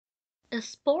A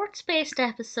sports-based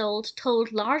episode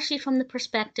told largely from the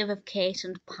perspective of Kate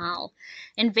and Pal.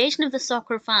 Invasion of the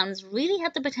Soccer fans really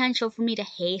had the potential for me to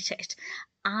hate it.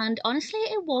 And honestly,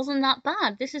 it wasn't that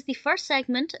bad. This is the first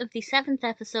segment of the 7th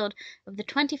episode of the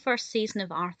 21st season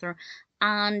of Arthur.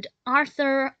 And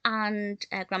Arthur and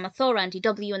Grandma Thora and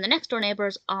DW and the next door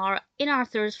neighbours are in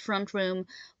Arthur's front room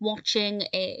watching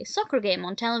a soccer game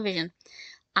on television.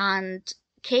 And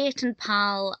Kate and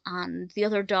Pal and the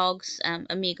other dogs,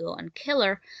 Amigo and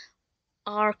Killer,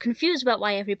 are confused about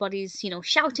why everybody's,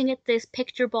 shouting at this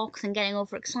picture box and getting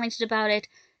overexcited about it.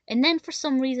 And then for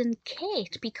some reason,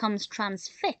 Kate becomes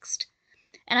transfixed.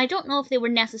 And I don't know if they were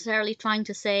necessarily trying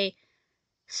to say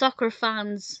soccer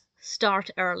fans start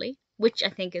early, which I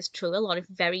think is true. A lot of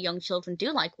very young children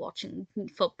do like watching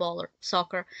football or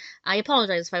soccer. I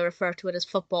apologise if I refer to it as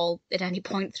football at any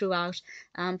point throughout,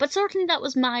 but certainly that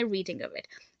was my reading of it.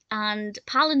 And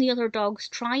Pal and the other dogs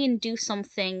try and do some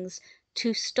things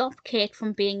to stop Kate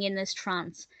from being in this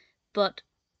trance, but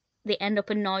they end up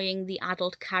annoying the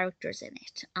adult characters in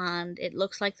it. And it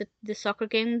looks like the soccer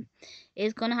game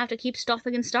is going to have to keep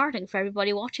stopping and starting for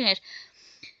everybody watching it.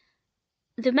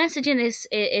 The message in this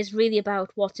is really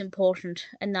about what's important,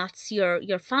 and that's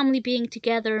your family being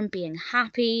together and being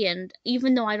happy. And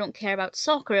even though I don't care about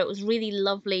soccer, it was really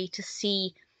lovely to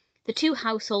see the two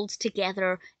households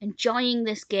together, enjoying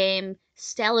this game,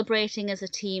 celebrating as a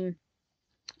team,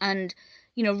 and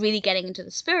really getting into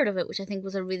the spirit of it, which I think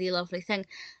was a really lovely thing.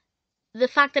 The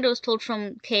fact that it was told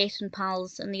from Kate and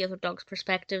Pal's and the other dogs'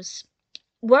 perspectives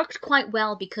worked quite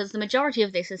well, because the majority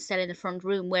of this is set in the front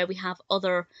room where we have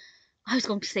other, I was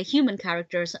going to say human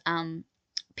characters,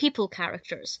 people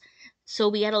characters. So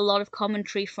we had a lot of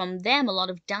commentary from them, a lot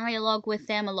of dialogue with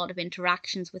them, a lot of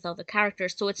interactions with other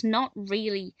characters. So it's not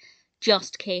really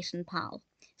just Kate and Pal.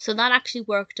 So that actually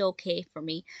worked okay for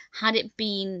me. Had it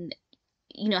been,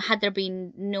 had there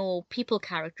been no people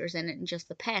characters in it and just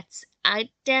the pets, I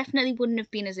definitely wouldn't have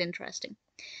been as interesting.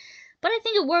 But I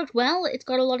think it worked well. It's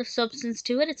got a lot of substance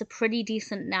to it. It's a pretty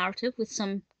decent narrative with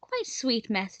some quite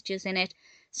sweet messages in it.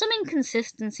 Some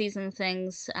inconsistencies and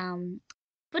things,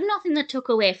 but nothing that took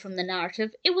away from the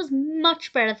narrative. It was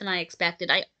much better than I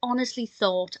expected. I honestly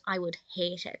thought I would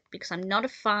hate it, because I'm not a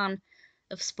fan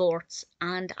of sports,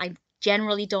 and I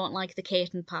generally don't like the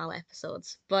Kate and Pal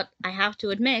episodes. But I have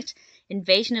to admit,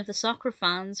 Invasion of the Soccer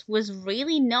fans was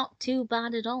really not too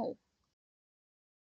bad at all.